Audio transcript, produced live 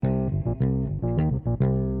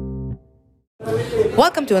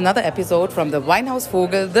Welcome to another episode from the Winehouse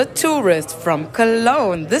Vogel, the tourist from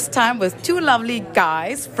Cologne. This time with two lovely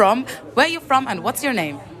guys from... Where are you from and what's your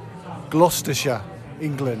name? Gloucestershire,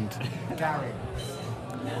 England. Gary.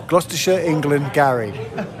 Gloucestershire, England, Gary.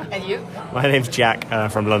 And you? My name's Jack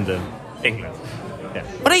from London, England. Yeah.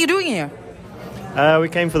 What are you doing here? We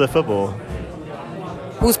came for the football.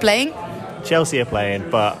 Who's playing? Chelsea are playing,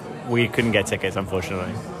 but we couldn't get tickets,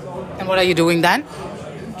 unfortunately. And what are you doing then?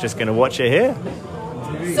 Just going to watch it here.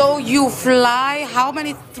 So you fly how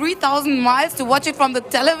many? 3,000 miles to watch it from the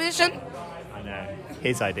television? I know.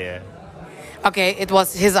 His idea. Okay, it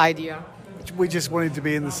was his idea. We just wanted to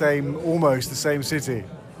be in almost the same city.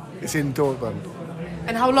 It's in Dortmund.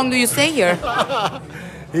 And how long do you stay here?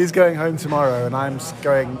 He's going home tomorrow and I'm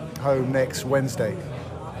going home next Wednesday.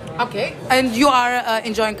 Okay. And you are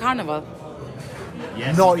enjoying Carnival?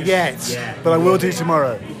 Yes, Not yet, but I will do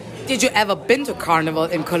tomorrow. Did you ever been to Carnival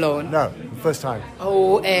in Cologne? No, first time.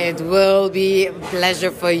 Oh, it will be a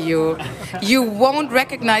pleasure for you. You won't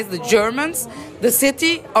recognize the Germans, the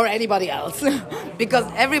city, or anybody else. Because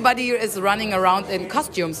everybody here is running around in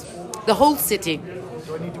costumes. The whole city.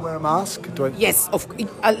 Do I need to wear a mask? Yes,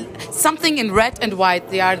 something in red and white.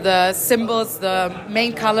 They are the symbols, the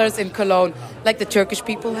main colors in Cologne, like the Turkish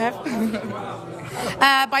people have.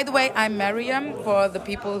 By the way, I'm Mariam, for the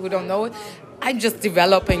people who don't know it. I'm just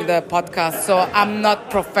developing the podcast, so I'm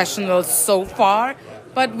not professional so far,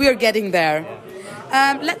 but we're getting there.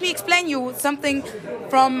 Let me explain you something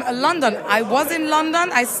from London. I was in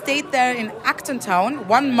London. I stayed there in Acton Town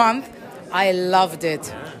 1 month. I loved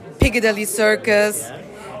it. Piccadilly Circus.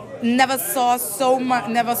 Never saw so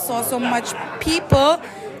much people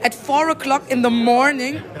at 4 o'clock in the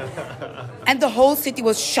morning, and the whole city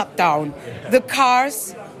was shut down. The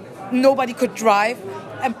cars, nobody could drive.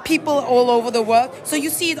 And people all over the world, so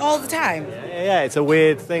you see it all the time. Yeah, it's a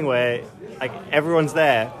weird thing where like everyone's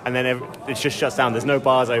there, and then it just shuts down. There's no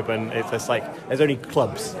bars open. It's just like there's only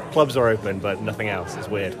clubs. Clubs are open, but nothing else. It's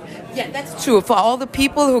weird. Yeah, that's true. For all the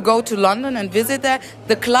people who go to London and visit there,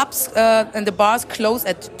 the clubs and the bars close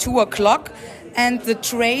at 2 o'clock, and the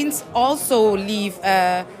trains also leave.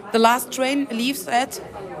 The last train leaves at.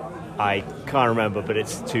 I can't remember, but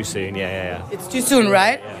it's too soon. Yeah. It's too soon,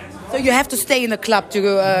 right? Yeah. So you have to stay in the club to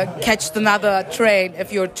catch another train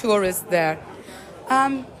if you're a tourist there.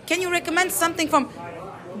 Can you recommend something from...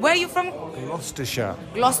 Where are you from? Gloucestershire.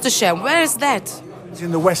 Gloucestershire. Where is that? It's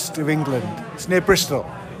in the west of England. It's near Bristol.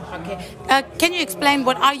 Okay. Can you explain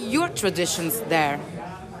what are your traditions there?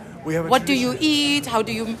 What do you eat?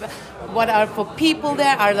 What are for people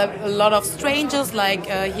there? Are there a lot of strangers like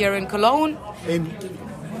here in Cologne?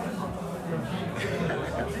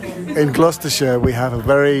 In Gloucestershire, we have a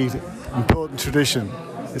very important tradition.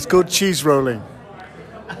 It's called cheese rolling.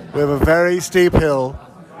 We have a very steep hill,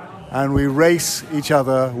 and we race each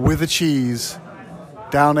other with the cheese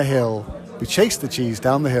down a hill. We chase the cheese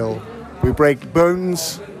down the hill. We break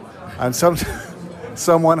bones, and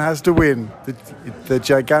someone has to win the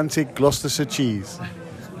gigantic Gloucestershire cheese.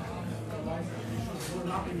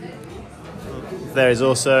 There is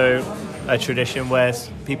also a tradition where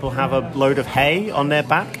people have a load of hay on their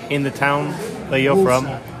back in the town where you're from.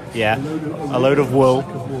 Yeah, a load of wool,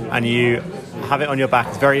 and you have it on your back.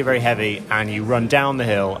 It's very, very heavy, and you run down the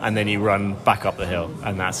hill, and then you run back up the hill,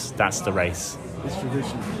 and that's the race. It's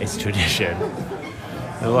tradition. It's tradition.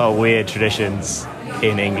 There's a lot of weird traditions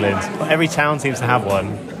in England. Every town seems to have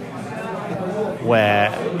one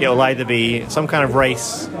where it'll either be some kind of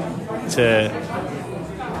race to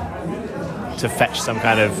fetch some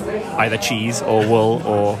kind of either cheese or wool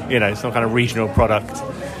or some kind of regional product,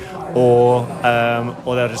 or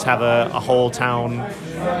they'll just have a whole town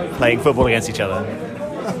playing football against each other.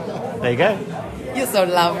 There you go. You're so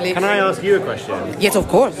lovely. Can I ask you a question? Yes, of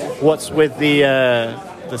course. What's with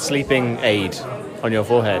the sleeping aid on your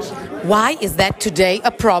forehead? Why is that today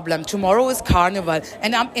a problem? Tomorrow is Carnival,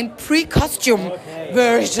 and I'm in pre-costume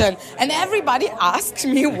version. And everybody asks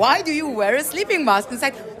me, why do you wear a sleeping mask? It's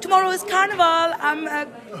like, tomorrow is Carnival.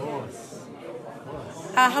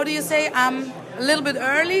 How do you say? I'm a little bit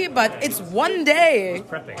early, but it's one day. Just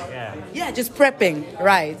prepping, yeah. Yeah, just prepping,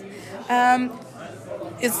 right.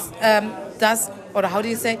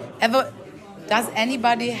 Does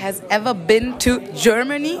anybody has ever been to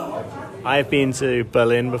Germany? I've been to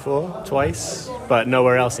Berlin before, twice, but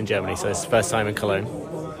nowhere else in Germany, so it's the first time in Cologne.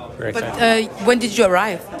 Very excited. But when did you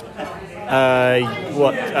arrive?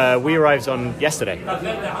 We arrived on yesterday.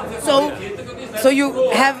 So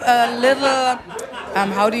you have a little,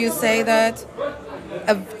 how do you say that?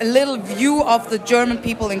 A little view of the German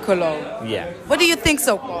people in Cologne. Yeah. What do you think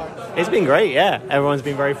so far? It's been great, yeah. Everyone's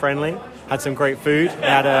been very friendly. Had some great food. We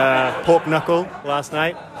had a pork knuckle last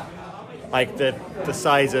night, like the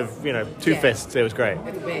size of two fists. It was great.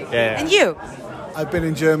 Yeah. And you? I've been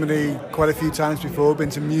in Germany quite a few times before. Been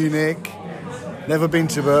to Munich, never been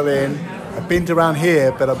to Berlin. I've been to around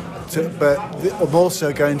here, but I'm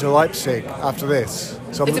also going to Leipzig after this.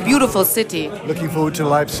 So It's a beautiful city. Looking forward to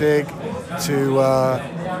Leipzig, to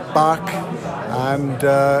Bach, and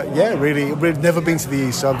really never been to the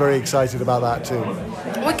east, so I'm very excited about that too.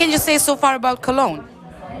 What can you say so far about Cologne?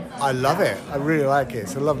 I love it. I really like it.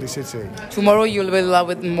 It's a lovely city. Tomorrow you will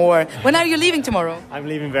love it more. When are you leaving tomorrow? I'm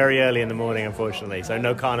leaving very early in the morning, unfortunately, so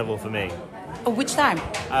no carnival for me. Oh, which time?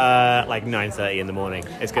 Like 9:30 in the morning.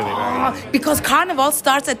 It's going to be very early. Because carnival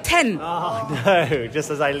starts at 10. Oh, no,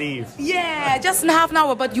 just as I leave. Yeah, just in half an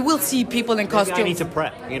hour, but you will see people in costumes. Maybe I need to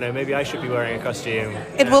prep. Maybe I should be wearing a costume.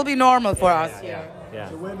 It will be normal for us. Yeah.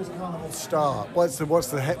 So where does carnival start?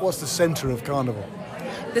 What's the center of carnival?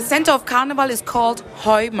 The center of carnival is called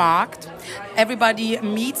Heumarkt. Everybody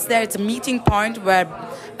meets there. It's a meeting point where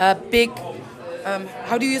a big,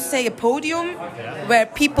 how do you say, a podium where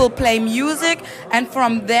people play music, and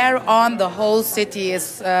from there on the whole city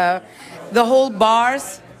is, the whole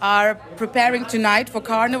bars are preparing tonight for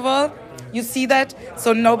carnival. You see that?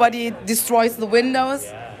 So nobody destroys the windows.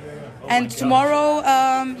 And tomorrow,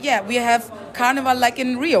 we have carnival like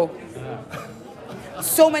in Rio.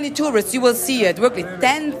 So many tourists, you will see it. Really,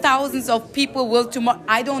 10,000 of people will tomorrow.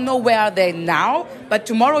 I don't know where are they now, but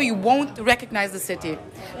tomorrow you won't recognize the city.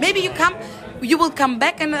 Maybe you will come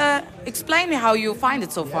back and explain me how you find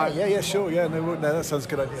it so far. Yeah, sure. Yeah, no, that sounds a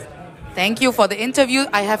good idea. Thank you for the interview.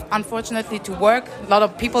 I have unfortunately to work, a lot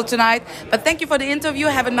of people tonight, but thank you for the interview.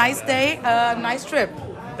 Have a nice day, nice trip.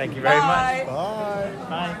 Thank you very much. Bye.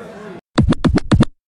 Bye.